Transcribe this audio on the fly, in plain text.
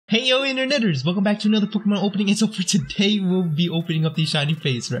Hey yo interneters, welcome back to another Pokemon opening. And so for today we'll be opening up the shiny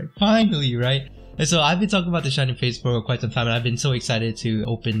face, right? Finally, right? And so I've been talking about the shiny face for quite some time, and I've been so excited to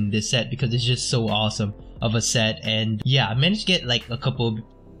open this set because it's just so awesome of a set. And yeah, I managed to get like a couple of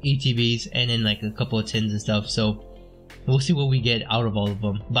ETBs and then like a couple of tins and stuff, so we'll see what we get out of all of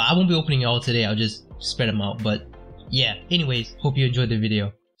them. But I won't be opening it all today, I'll just spread them out. But yeah, anyways, hope you enjoyed the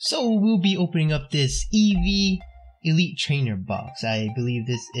video. So we'll be opening up this Eevee Elite Trainer box. I believe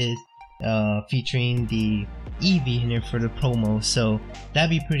this is featuring the Eevee in there for the promo, so that'd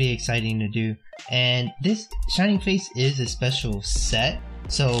be pretty exciting to do. And this Shining Face is a special set.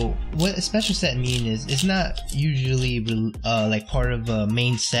 So what a special set means is it's not usually like part of a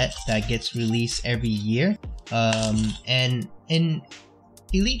main set that gets released every year. And in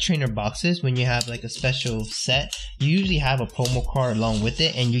Elite Trainer boxes, when you have like a special set, you usually have a promo card along with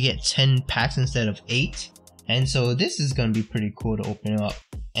it, and you get 10 packs instead of 8. And so this is gonna be pretty cool to open up.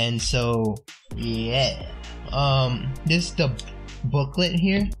 And so yeah, this is the booklet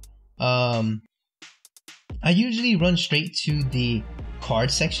here. I usually run straight to the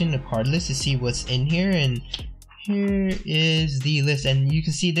card section, the card list, to see what's in here, and here is the list. And you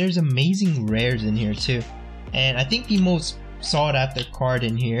can see there's amazing rares in here too. And I think the most sought after card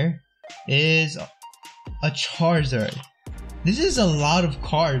in here is a Charizard. This is a lot of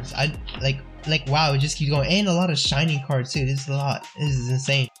cards. I like wow, it just keeps going, and a lot of shiny cards too. This is a lot. This is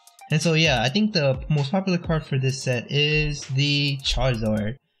insane. And so yeah, I think the most popular card for this set is the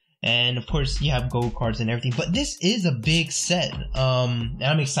Charizard. And of course you have gold cards and everything, but this is a big set. And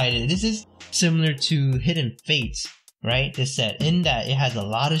I'm excited. This is similar to Hidden Fates, right? This set, in that it has a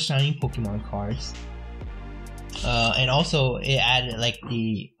lot of shiny Pokemon cards. And also it added like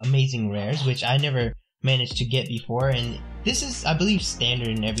the amazing rares, which I never managed to get before, and this is, I believe, standard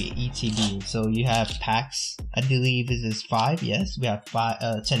in every ETB. So you have packs. I believe this is 5. Yes, we have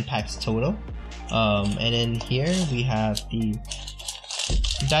 10 packs total. And then here we have the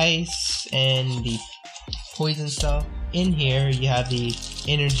dice and the poison stuff. In here you have the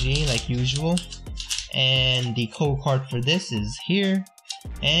energy like usual, and the code card for this is here,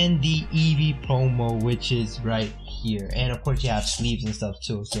 and the Eevee promo, which is right here. And of course you have sleeves and stuff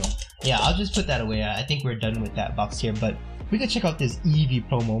too. So yeah, I'll just put that away. I think we're done with that box here, but we can check out this Eevee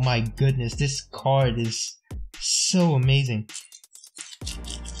promo. My goodness, this card is so amazing.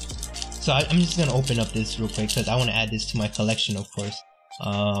 So I'm just gonna open up this real quick because I want to add this to my collection, of course.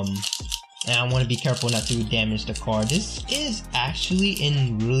 And I want to be careful not to damage the card. This is actually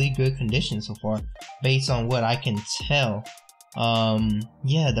in really good condition so far, based on what I can tell.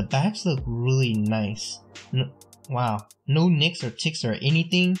 Yeah, the backs look really nice. Wow, no nicks or ticks or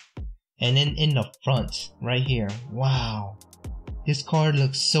anything. And then in the front, right here, wow, this card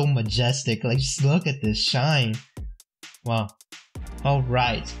looks so majestic. Like, just look at this shine. Wow.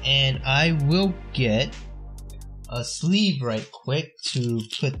 Alright, and I will get a sleeve right quick to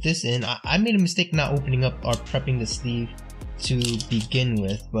put this in. I made a mistake not opening up or prepping the sleeve to begin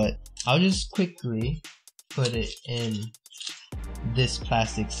with, but I'll just quickly put it in this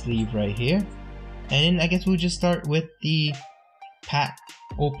plastic sleeve right here. And then I guess we'll just start with the pack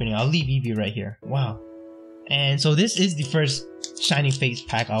opening. I'll leave Eevee right here. Wow. And so this is the first Shining Face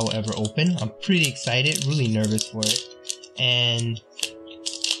pack I'll ever open. I'm pretty excited, really nervous for it. And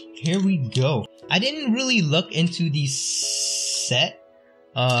here we go. I didn't really look into the set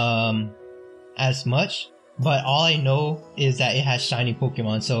as much, but all I know is that it has shiny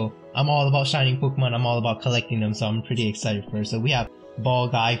Pokemon. So I'm all about shining Pokemon. I'm all about collecting them, so I'm pretty excited for it. So we have Ball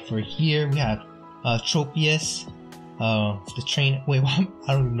Guy for here. We have Tropius, the train. Wait, I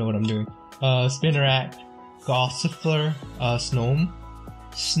don't even know what I'm doing. Spinarak, Gossifleur, Snom.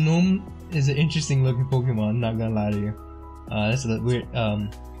 Snom is an interesting looking Pokemon, I'm not gonna lie to you. That's a weird.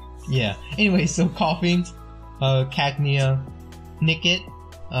 Yeah. Anyway, so Coughing, Cacnea, Nickit,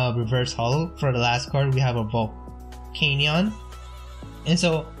 Reverse Hollow. For the last card, we have a Volcanion. And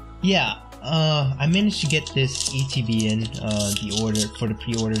so yeah, I managed to get this ETB in the order for the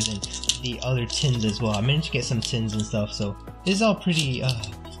pre-orders and the other tins as well. I managed to get some tins and stuff, so this is all pretty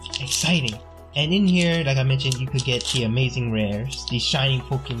exciting. And in here, like I mentioned, you could get the amazing rares, the shining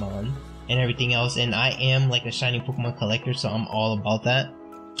Pokemon, and everything else. And I am like a shining Pokemon collector, so I'm all about that.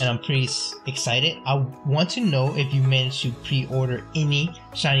 And I'm pretty excited. I want to know if you managed to pre-order any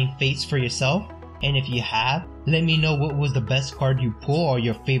Shining Fates for yourself. And if you have, let me know what was the best card you pull or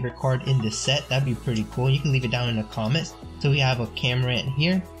your favorite card in the set. That'd be pretty cool. You can leave it down in the comments. So we have a Camerupt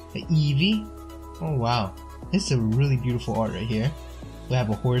here, the Eevee. Oh wow, this is a really beautiful art right here. We have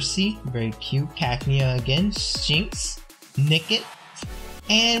a Horsey, very cute. Cacnea again, Shinx, Nickit,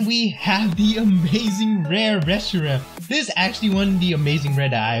 And we have the amazing rare Reshiram. This is actually one of the amazing rare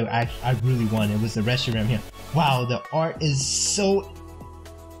that I really want. It was the Reshiram here. Wow, the art is so...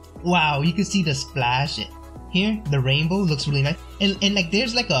 Wow, you can see the splash here. The rainbow looks really nice. And like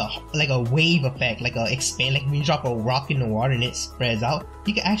there's like a wave effect, like a expand, like when you drop a rock in the water and it spreads out.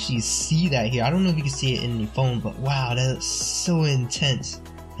 You can actually see that here. I don't know if you can see it in the phone, but wow, that looks so intense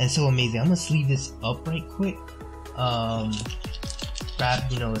and so amazing. I'm gonna sleeve this up right quick.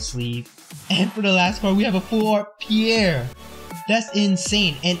 Grab, you know, a sleeve. And for the last card, we have a full art Pierre. That's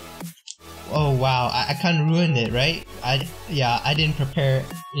insane. And oh wow, I kind of ruined it, right? I didn't prepare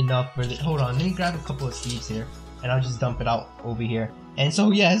enough for it. Hold on, let me grab a couple of sleeves here, and I'll just dump it out over here. And so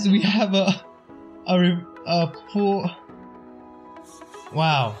yes, we have a full.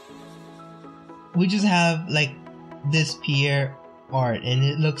 Wow. We just have like this Pierre art, and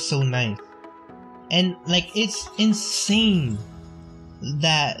it looks so nice. And like it's insane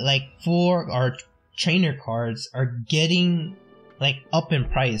that like 4 our trainer cards are getting like up in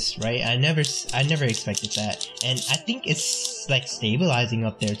price, right? I never expected that, and I think it's like stabilizing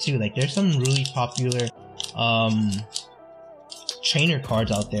up there too. Like there's some really popular trainer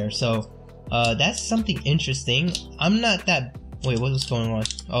cards out there, so that's something interesting. I'm not that wait, what was going on?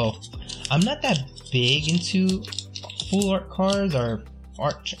 Oh, I'm not that big into full art cards or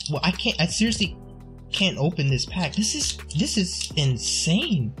art. Well, I seriously can't open this pack. This is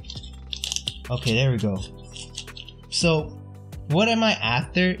insane. Okay, there we go. So what am I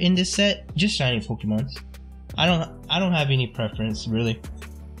after in this set? Just shiny Pokemons. I don't have any preference really.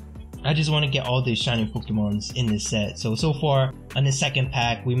 I just want to get all these shiny Pokemons in this set. So far on the second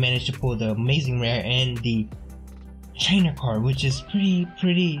pack, we managed to pull the amazing rare and the trainer card, which is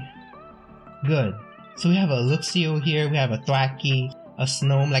pretty good. So we have a Luxio here, we have a Thwackey, a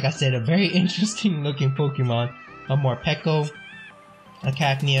Snom, like I said, a very interesting looking Pokemon, a Morpeko, a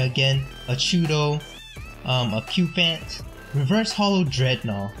Cacnea again, a Chudo, a Cufant, Reverse Hollow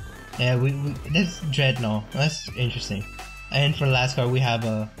Dreadnought. Yeah, that's Dreadnought. That's interesting. And for the last card, we have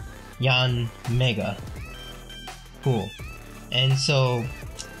a Yanmega. Cool. And so,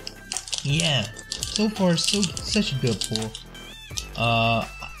 yeah. So far, such a good pull.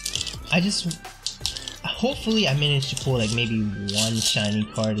 Hopefully I managed to pull like maybe 1 shiny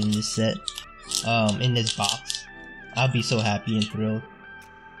card in this set. In this box. I'll be so happy and thrilled.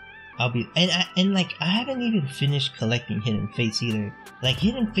 And like I haven't even finished collecting Hidden Fates either. Like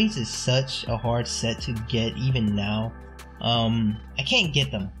Hidden Fates is such a hard set to get even now. I can't get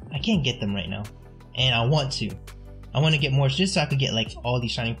them. I can't get them right now. And I want to. I want to get more just so I could get like all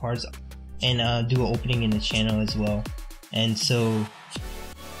these shiny cards and do an opening in the channel as well. And so,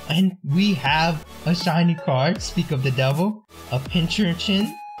 and we have a shiny card, speak of the devil, a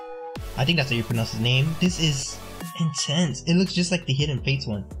Pincurchin. I think that's how you pronounce his name. This is intense. It looks just like the Hidden Fates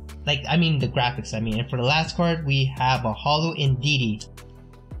one. Like, I mean the graphics, I mean. And for the last card, we have a Holo Indeedee.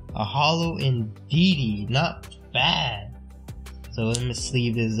 A Holo Indeedee, not bad. So let me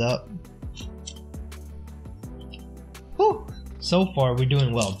sleeve this up. Whew. So far, we're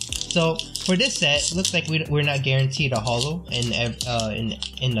doing well. So for this set, looks like we're not guaranteed a holo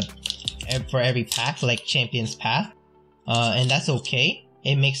for every pack, like Champion's Path, and that's okay.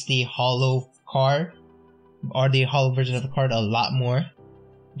 It makes the holo card or the holo version of the card a lot more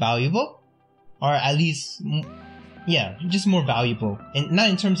valuable, or at least, yeah, just more valuable, and not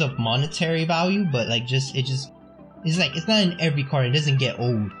in terms of monetary value, but like it's like it's not in every card. It doesn't get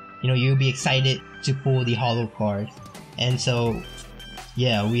old. You know, you'll be excited to pull the holo card, and so.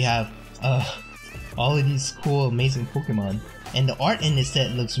 Yeah, we have all of these cool, amazing Pokemon. And the art in this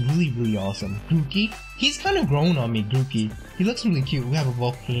set looks really awesome. Grookey, he's kind of grown on me, Grookey. He looks really cute. We have a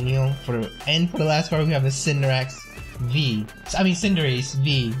Volcano, and for the last card we have a Cinderace V. Cinderace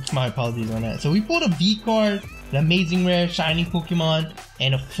V. My apologies on that. So we pulled a V card, an amazing rare, shiny Pokemon,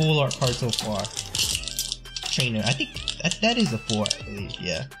 and a full art card so far. Trainer, I think that is a 4, I believe,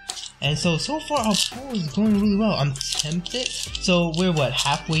 yeah. And so far our pull is going really well. I'm tempted. So we're what,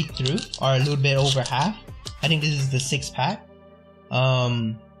 halfway through? Or a little bit over half? I think this is the 6th pack.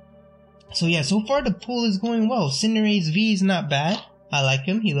 So yeah, so far the pull is going well. Cinderace V is not bad. I like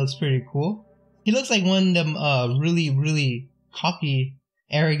him. He looks pretty cool. He looks like one of them really cocky,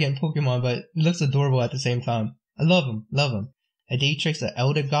 arrogant Pokemon, but looks adorable at the same time. I love him. A Datrix, a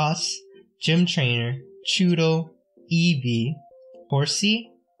Eldegoss, Gym Trainer, Chudo, Eevee, Horsey,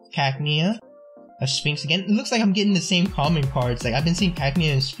 Cacnea, a Sphinx again. It looks like I'm getting the same common cards. Like I've been seeing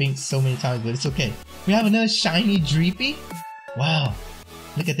Cacnea and Sphinx so many times, but it's okay. We have another shiny Dreepy. Wow,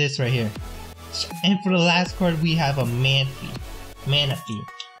 look at this right here. And for the last card, we have a Manaphy.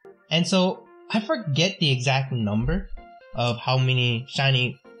 And so I forget the exact number, of how many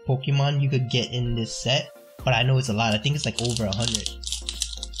shiny Pokemon you could get in this set, but I know it's a lot. I think it's like over 100.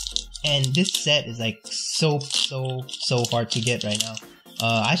 And this set is like so hard to get right now.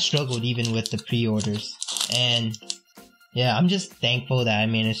 I struggled even with the pre-orders, and yeah, I'm just thankful that I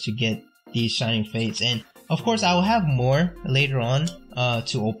managed to get these Shining Fates. And of course I will have more later on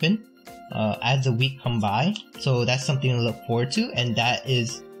to open as the week come by, so that's something to look forward to, and that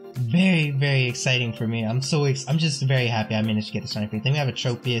is very exciting for me. I'm just very happy I managed to get the Shining Fates. Then we have a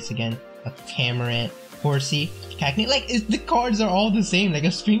Tropius again, a Camerupt, Horsea, Cacnea. Like, the cards are all the same. Like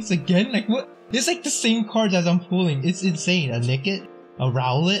a Sphinx again. Like, what? It's like the same cards as I'm pulling. It's insane. A Nickit, a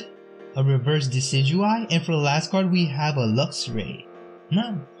Rowlet, a Reverse Decidueye, and for the last card we have a Luxray.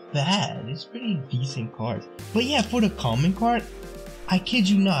 Not bad. It's pretty decent cards. But yeah, for the common card, I kid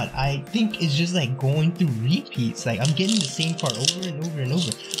you not, I think it's just like going through repeats. Like, I'm getting the same card over and over and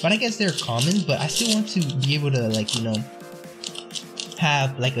over. But I guess they're commons, but I still want to be able to, like, you know,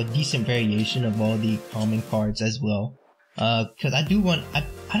 have like a decent variation of all the common cards as well. Cause I do want,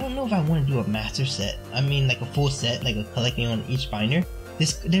 I don't know if I want to do a master set. I mean, like a full set, like a collecting on each binder.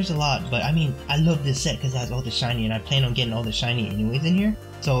 There's a lot, but I mean, I love this set because it has all the shiny, and I plan on getting all the shiny anyways in here.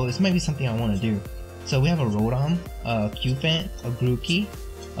 So this might be something I want to do. So we have a Rotom, a Cufant, a Grookey,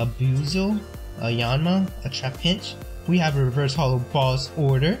 a Buizel, a Yanma, a Trapinch. We have a Reverse Hollow Boss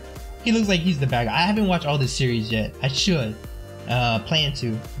Order. He looks like he's the bad guy. I haven't watched all this series yet. I should. Plan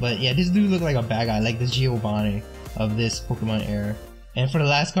to. But yeah, this dude looks like a bad guy, like the Giovanni of this Pokemon era. And for the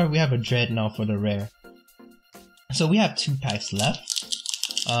last card, we have a Dreadnought for the rare. So we have 2 packs left.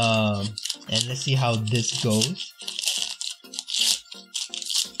 And let's see how this goes.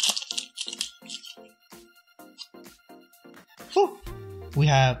 Whew. We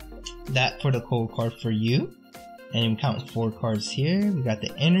have that for the cold card for you. And we count 4 cards here. We got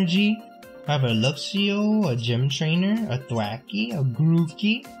the Energy. We have a Luxio, a Gym Trainer, a Thwackey, a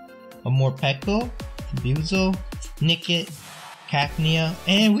Grookey, a Morpeko, a Buizel, Nickit, Cacnea,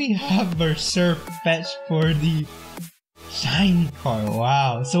 and we have our Sirfetch'd for the shiny card.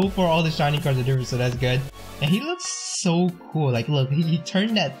 Wow, so far all the shiny cards are different, so that's good. And he looks so cool. Like, look, he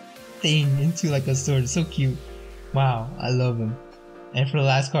turned that thing into like a sword. So cute. Wow, I love him. And for the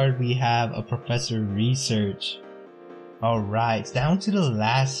last card, we have a Professor Research. Alright, down to the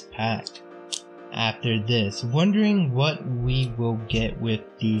last pack. After this, wondering what we will get with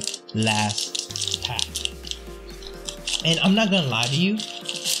the last pack. And I'm not gonna lie to you,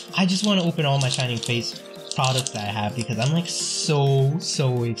 I just want to open all my Shining Fates products that I have because I'm like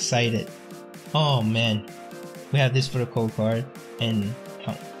so excited. Oh man, we have this for the code card, and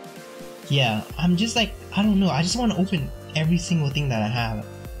yeah, I'm just like, I don't know, I just want to open every single thing that I have.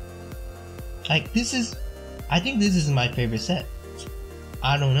 Like, I think this is my favorite set.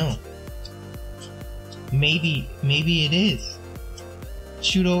 I don't know. Maybe it is.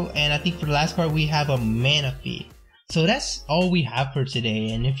 Shudo, and I think for the last card we have a Manaphy. So that's all we have for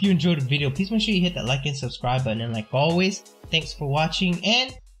today, and if you enjoyed the video, please make sure you hit that like and subscribe button, and like always, thanks for watching,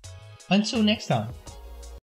 and until next time.